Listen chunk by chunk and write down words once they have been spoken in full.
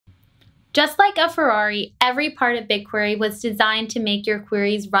Just like a Ferrari, every part of BigQuery was designed to make your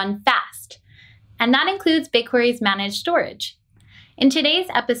queries run fast. And that includes BigQuery's managed storage. In today's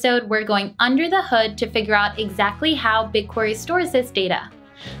episode, we're going under the hood to figure out exactly how BigQuery stores this data,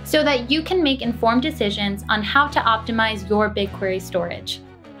 so that you can make informed decisions on how to optimize your BigQuery storage.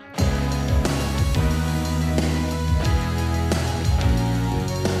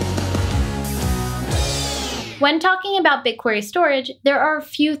 When talking about BigQuery storage, there are a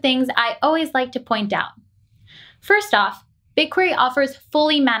few things I always like to point out. First off, BigQuery offers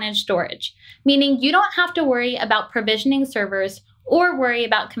fully managed storage, meaning you don't have to worry about provisioning servers or worry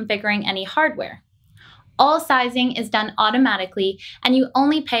about configuring any hardware. All sizing is done automatically, and you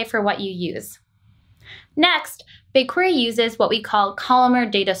only pay for what you use. Next, BigQuery uses what we call columnar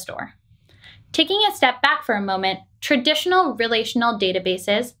data store. Taking a step back for a moment, traditional relational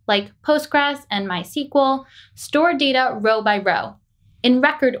databases like Postgres and MySQL store data row by row in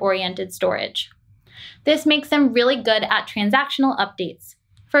record-oriented storage. This makes them really good at transactional updates.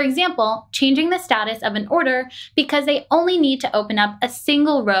 For example, changing the status of an order because they only need to open up a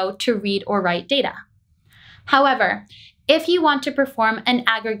single row to read or write data. However, if you want to perform an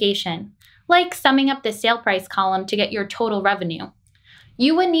aggregation, like summing up the sale price column to get your total revenue,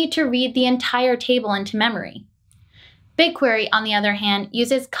 you would need to read the entire table into memory. BigQuery, on the other hand,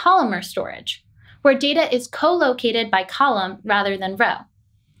 uses columnar storage, where data is co-located by column rather than row.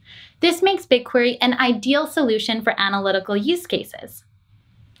 This makes BigQuery an ideal solution for analytical use cases.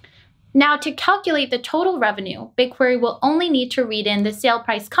 Now, to calculate the total revenue, BigQuery will only need to read in the sale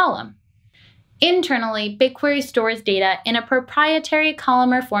price column. Internally, BigQuery stores data in a proprietary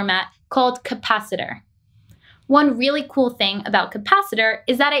columnar format called Capacitor. One really cool thing about Capacitor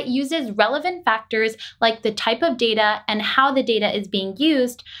is that it uses relevant factors like the type of data and how the data is being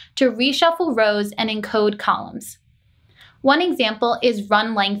used to reshuffle rows and encode columns. One example is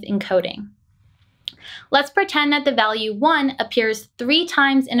run length encoding. Let's pretend that the value 1 appears 3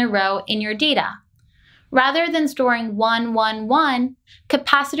 times in a row in your data. Rather than storing 1, 1, 1,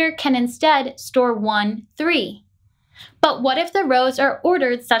 Capacitor can instead store 1, 3. But what if the rows are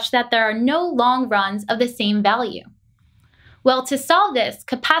ordered such that there are no long runs of the same value? Well, to solve this,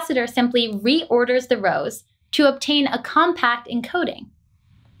 Capacitor simply reorders the rows to obtain a compact encoding.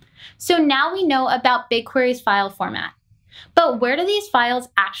 So now we know about BigQuery's file format. But where do these files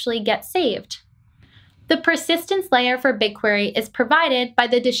actually get saved? The persistence layer for BigQuery is provided by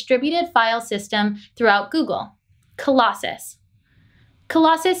the distributed file system throughout Google, Colossus.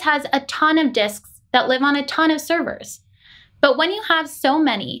 Colossus has a ton of disks that live on a ton of servers. But when you have so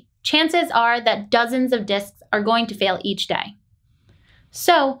many, chances are that dozens of disks are going to fail each day.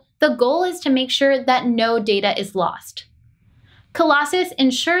 So the goal is to make sure that no data is lost. Colossus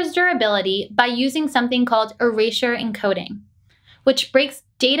ensures durability by using something called erasure encoding, which breaks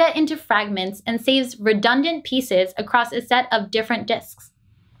data into fragments and saves redundant pieces across a set of different disks.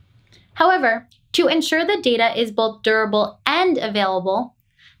 However, to ensure the data is both durable and available,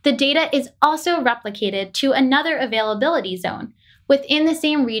 the data is also replicated to another availability zone within the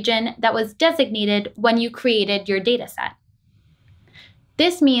same region that was designated when you created your dataset.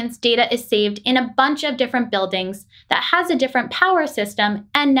 This means data is saved in a bunch of different buildings that has a different power system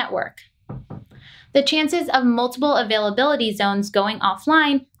and network. The chances of multiple availability zones going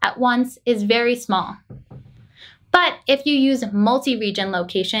offline at once is very small. But if you use multi-region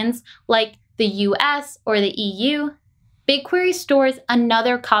locations like the US or the EU, BigQuery stores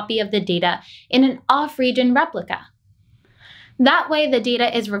another copy of the data in an off-region replica. That way, the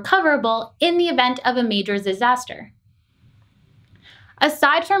data is recoverable in the event of a major disaster.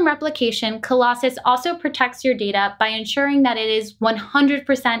 Aside from replication, Colossus also protects your data by ensuring that it is 100%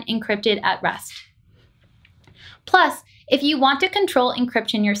 encrypted at rest. Plus, if you want to control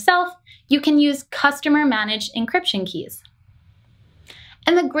encryption yourself, you can use customer-managed encryption keys.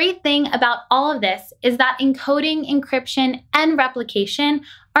 And the great thing about all of this is that encoding, encryption, and replication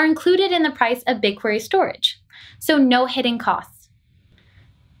are included in the price of BigQuery storage, so no hidden costs.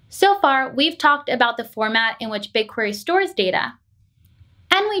 So far, we've talked about the format in which BigQuery stores data,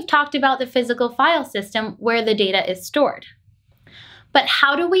 and we've talked about the physical file system where the data is stored. But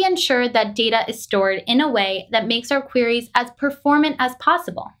how do we ensure that data is stored in a way that makes our queries as performant as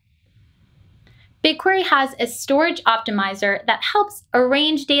possible? BigQuery has a storage optimizer that helps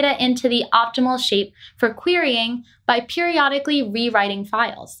arrange data into the optimal shape for querying by periodically rewriting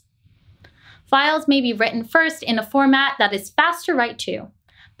files. Files may be written first in a format that is fast to write to,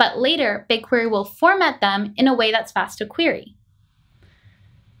 but later BigQuery will format them in a way that's fast to query.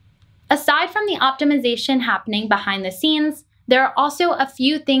 Aside from the optimization happening behind the scenes, there are also a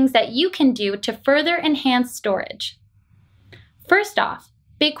few things that you can do to further enhance storage. First off,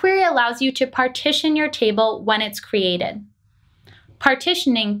 BigQuery allows you to partition your table when it's created.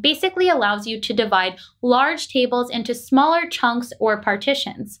 Partitioning basically allows you to divide large tables into smaller chunks or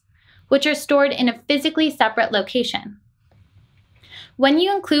partitions, which are stored in a physically separate location. When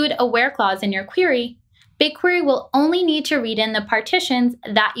you include a where clause in your query, BigQuery will only need to read in the partitions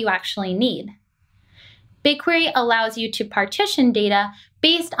that you actually need. BigQuery allows you to partition data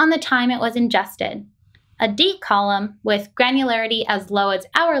based on the time it was ingested, a date column with granularity as low as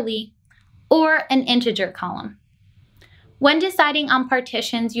hourly, or an integer column. When deciding on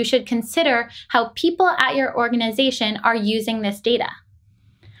partitions, you should consider how people at your organization are using this data.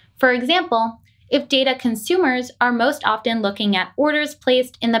 For example, if data consumers are most often looking at orders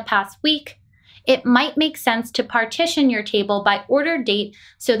placed in the past week, it might make sense to partition your table by order date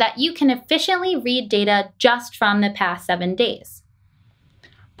so that you can efficiently read data just from the past 7 days.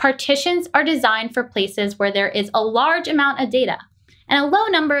 Partitions are designed for places where there is a large amount of data and a low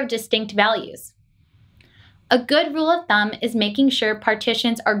number of distinct values. A good rule of thumb is making sure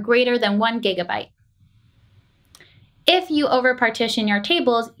partitions are greater than 1 gigabyte. If you over-partition your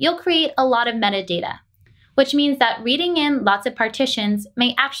tables, you'll create a lot of metadata, which means that reading in lots of partitions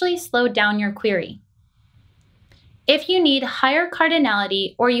may actually slow down your query. If you need higher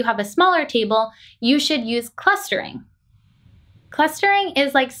cardinality or you have a smaller table, you should use clustering. Clustering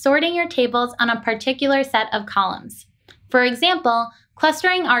is like sorting your tables on a particular set of columns. For example,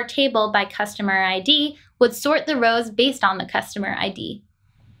 clustering our table by customer ID would sort the rows based on the customer ID.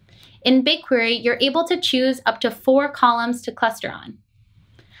 In BigQuery, you're able to choose up to 4 columns to cluster on.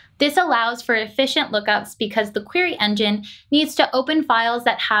 This allows for efficient lookups because the query engine needs to open files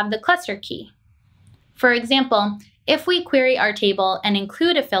that have the cluster key. For example, if we query our table and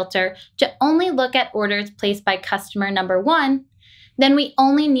include a filter to only look at orders placed by customer number 1, then we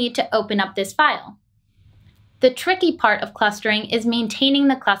only need to open up this file. The tricky part of clustering is maintaining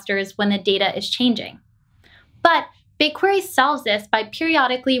the clusters when the data is changing. But BigQuery solves this by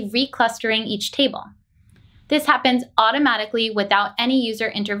periodically reclustering each table. This happens automatically without any user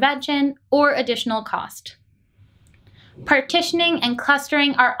intervention or additional cost. Partitioning and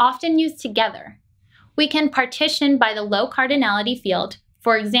clustering are often used together. We can partition by the low cardinality field,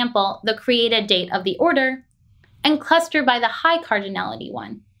 for example, the created date of the order, and cluster by the high cardinality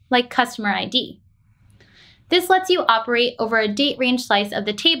one, like customer ID. This lets you operate over a date range slice of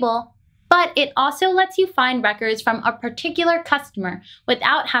the table, but it also lets you find records from a particular customer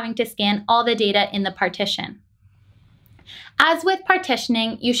without having to scan all the data in the partition. As with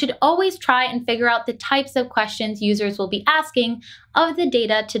partitioning, you should always try and figure out the types of questions users will be asking of the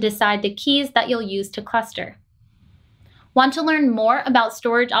data to decide the keys that you'll use to cluster. Want to learn more about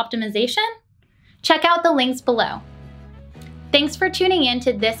storage optimization? Check out the links below. Thanks for tuning in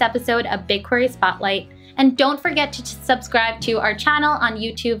to this episode of BigQuery Spotlight, and don't forget to subscribe to our channel on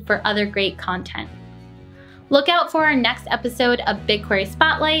YouTube for other great content. Look out for our next episode of BigQuery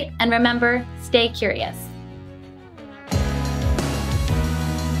Spotlight, and remember, stay curious.